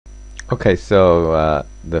Okay, so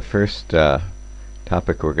the first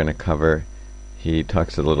topic we're going to cover, he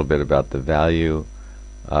talks a little bit about the value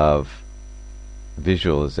of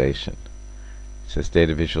visualization. He says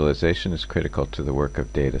data visualization is critical to the work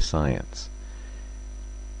of data science.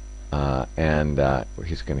 And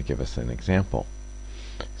he's going to give us an example.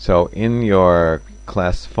 So in your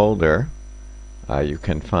class folder, you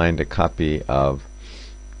can find a copy of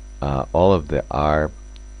all of the R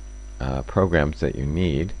programs that you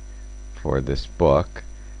need for this book,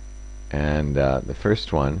 and the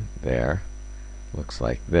first one there looks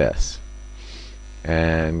like this,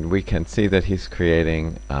 and we can see that he's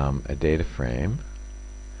creating a data frame,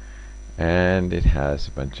 and it has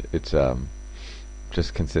a bunch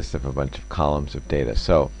just consists of a bunch of columns of data.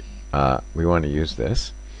 So we want to use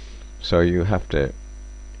this, so you have to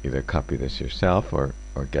either copy this yourself or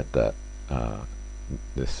get the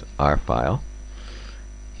this R file,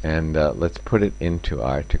 and let's put it into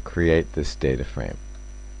R to create this data frame.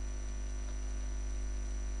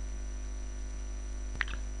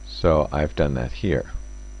 So I've done that here.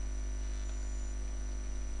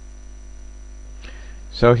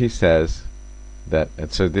 So he says that,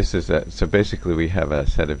 and so this is so basically we have a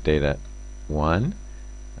set of data 1,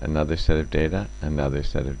 another set of data, another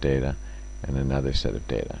set of data, and another set of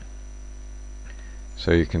data. So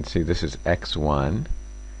you can see this is x1,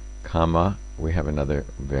 comma, we have another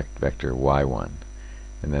vector y1,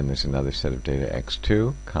 and then there's another set of data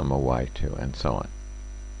x2, comma, y2, and so on.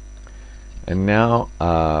 And now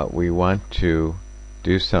we want to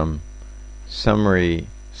do some summary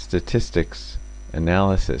statistics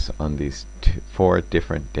analysis on these 4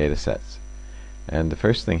 different data sets. And the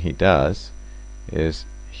first thing he does is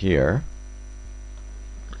here.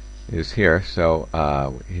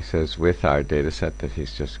 So he says with our data set that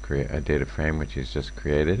he's just created, a data frame which he's just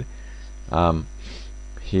created,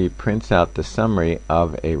 he prints out the summary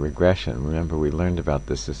of a regression. Remember, we learned about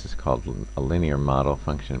this. This is called a linear model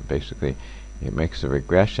function. Basically, it makes a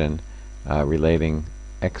regression relating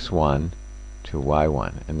x1 to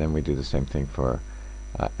y1, and then we do the same thing for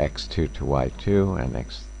x2 to y2 and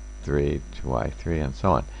x3 to y3 and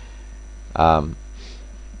so on.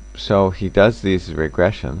 So he does these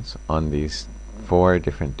regressions on these 4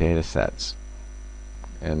 different data sets,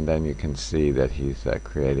 and then you can see that he's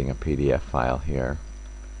creating a PDF file here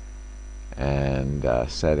and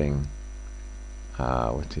setting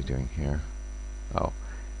what's he doing here? Oh,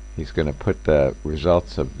 he's going to put the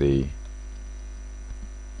results of the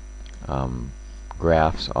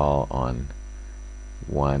graphs all on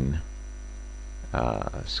one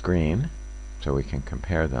screen so we can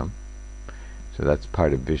compare them. So that's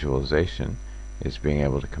part of visualization, is being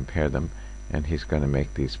able to compare them, and he's going to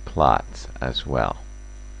make these plots as well.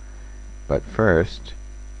 But first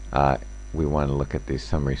we want to look at these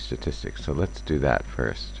summary statistics, so let's do that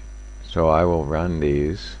first. So I will run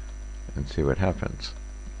these and see what happens.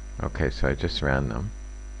 Okay, so I just ran them.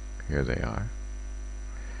 Here they are.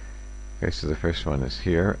 Okay, so the first one is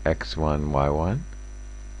here, x1, y1.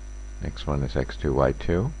 Next one is x2,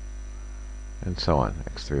 y2, and so on,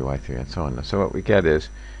 x3, y3, and so on. So what we get is,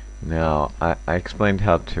 now I explained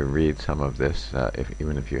how to read some of this,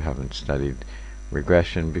 even if you haven't studied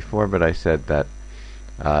regression before, but I said that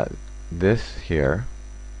this here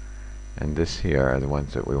and this here are the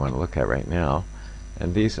ones that we want to look at right now,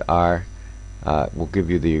 and these are will give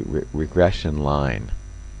you the regression line.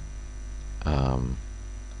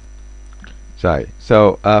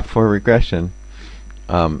 So for regression,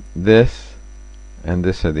 this and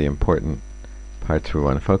this are the important parts we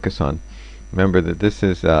want to focus on. Remember that this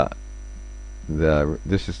is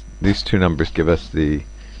these two numbers give us the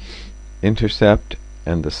intercept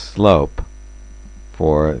and the slope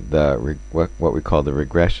for the what we call the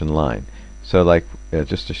regression line. So, like,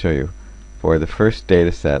 just to show you, for the first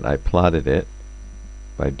data set, I plotted it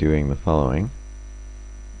by doing the following.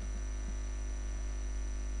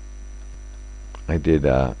 I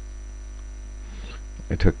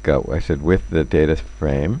said with the data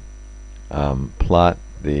frame, plot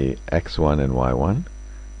the x1 and y1.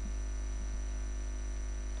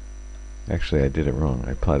 Actually, I did it wrong.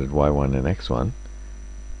 I plotted y1 and x1,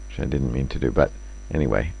 which I didn't mean to do, but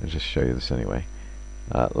anyway, I'll just show you this anyway,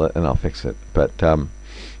 and I'll fix it. But and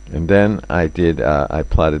then I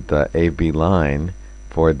plotted the AB line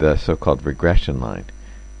for the so-called regression line.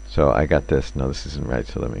 So I got this. No, this isn't right,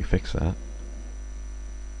 so let me fix that.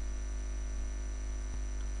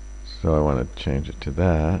 So I want to change it to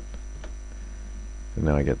that. And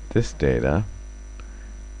now I get this data,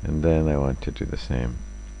 and then I want to do the same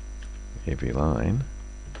AB line,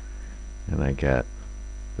 and I get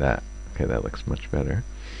that. Okay, that looks much better.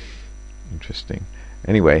 Interesting.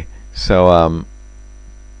 Anyway, so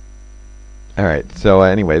Alright, so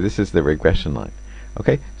anyway, this is the regression line.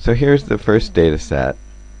 Okay, so here's the first data set,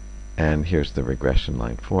 and here's the regression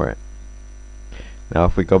line for it. Now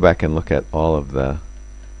if we go back and look at all of the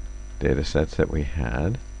data sets that we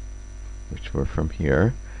had, which were from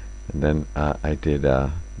here, and then I did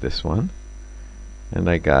this one, and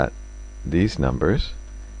I got these numbers,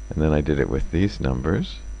 and then I did it with these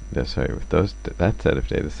numbers, sorry, with that set of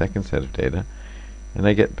data, second set of data, and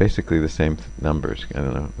I get basically the same numbers. I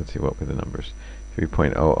don't know, let's see, what were the numbers?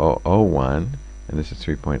 3.0001, and this is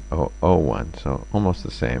 3.001, so almost the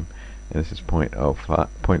same. And this is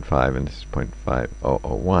 0.5, and this is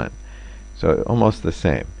 0.5001. So almost the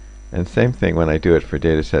same. And same thing when I do it for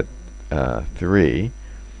data set 3,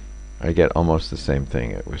 I get almost the same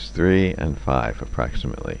thing. It was 3 and 5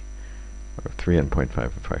 approximately, or 3 and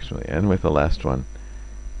 0.5 approximately. And with the last one,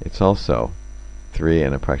 it's also 3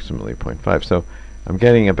 and approximately 0.5. So I'm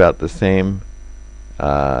getting about the same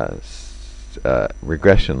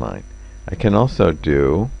regression line. I can also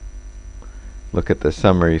look at the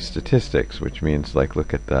summary statistics, which means like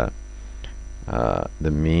look at the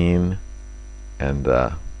mean and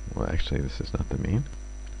well, actually this is not the mean.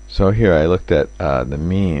 So here I looked at the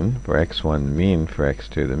mean for x1, mean for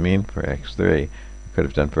x2, the mean for x3. I could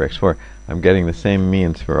have done for x4. I'm getting the same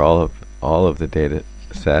means for all of the data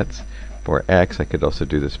sets. For x, I could also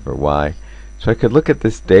do this for y. So I could look at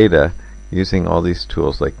this data using all these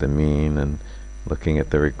tools like the mean and looking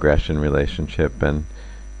at the regression relationship and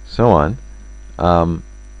so on.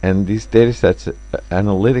 And these data sets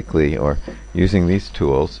analytically, or using these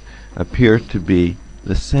tools, appear to be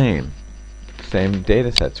the same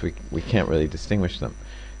data sets. We can't really distinguish them.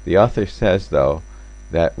 The author says, though,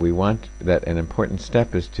 that we want that an important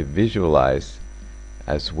step is to visualize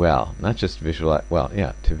as well, not just visualize. Well,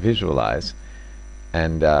 yeah, to visualize.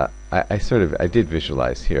 And I did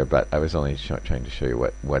visualize here, but I was only trying to show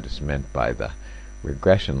you what is meant by the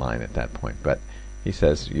regression line at that point. But he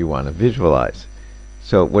says you want to visualize.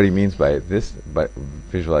 So what he means by this, but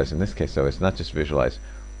visualize in this case, so it's not just visualize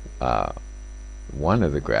one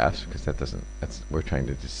of the graphs, because we're trying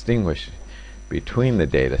to distinguish between the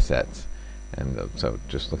data sets, and so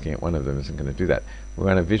just looking at one of them isn't going to do that. We're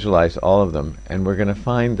going to visualize all of them, and we're going to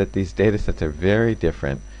find that these data sets are very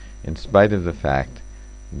different, in spite of the fact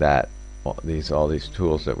that all these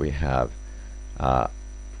tools that we have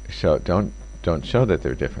don't show that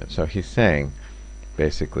they're different. So he's saying,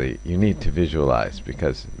 basically, you need to visualize,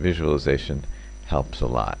 because visualization helps a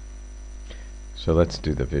lot. So let's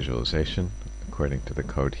do the visualization according to the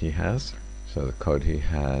code he has. So the code he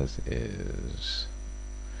has is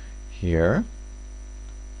here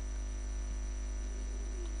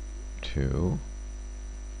to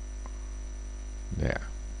there.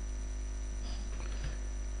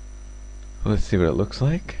 Let's see what it looks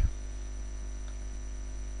like.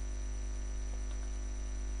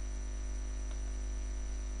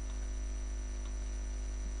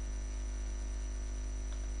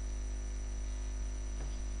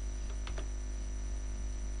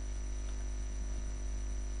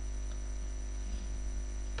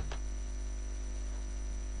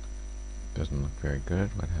 Doesn't look very good.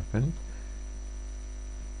 What happened?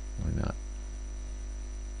 Why not?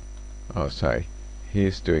 Oh, sorry.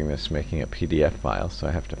 He's doing this, making a PDF file, so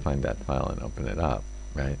I have to find that file and open it up,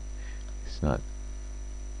 right? He's not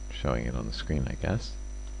showing it on the screen, I guess.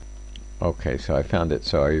 Okay, so I found it.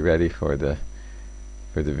 So are you ready for the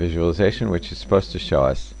visualization, which is supposed to show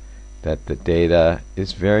us that the data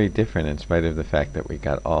is very different in spite of the fact that we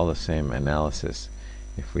got all the same analysis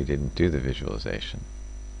if we didn't do the visualization.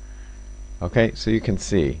 Okay, so you can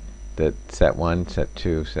see that set 1, set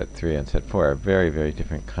 2, set 3, and set 4 are very, very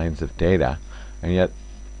different kinds of data, and yet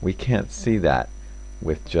we can't see that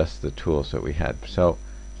with just the tools that we had. So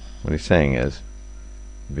what he's saying is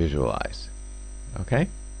visualize. Okay?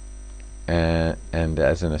 And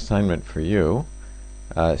as an assignment for you,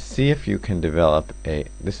 see if you can develop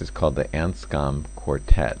this is called the Anscombe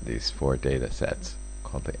Quartet, these 4 data sets,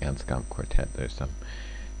 called the Anscombe Quartet. There's some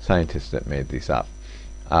scientists that made these up.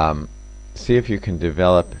 See if you can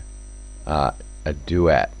develop a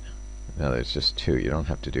duet. Now there's just 2, you don't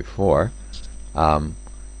have to do 4.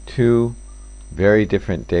 2 very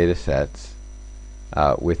different data sets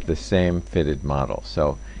with the same fitted model.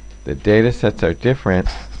 So the data sets are different,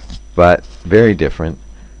 but very different,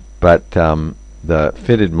 but the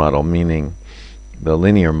fitted model, meaning the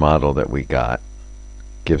linear model that we got,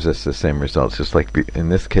 gives us the same results. Just like in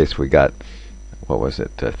this case we got, what was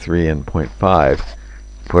it, 3 and 0.5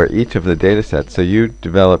 for each of the data sets. So you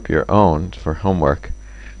develop your own for homework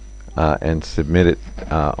and submit it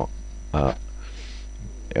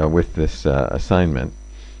with this assignment.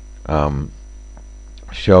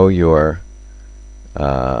 Show your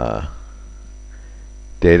data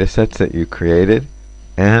sets that you created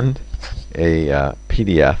and a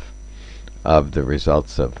PDF of the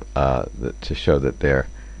results of to show that they're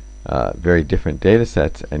very different data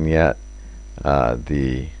sets, and yet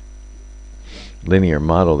the linear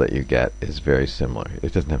model that you get is very similar.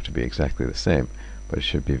 It doesn't have to be exactly the same, but it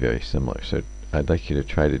should be very similar. So I'd like you to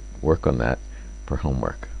try to work on that for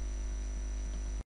homework.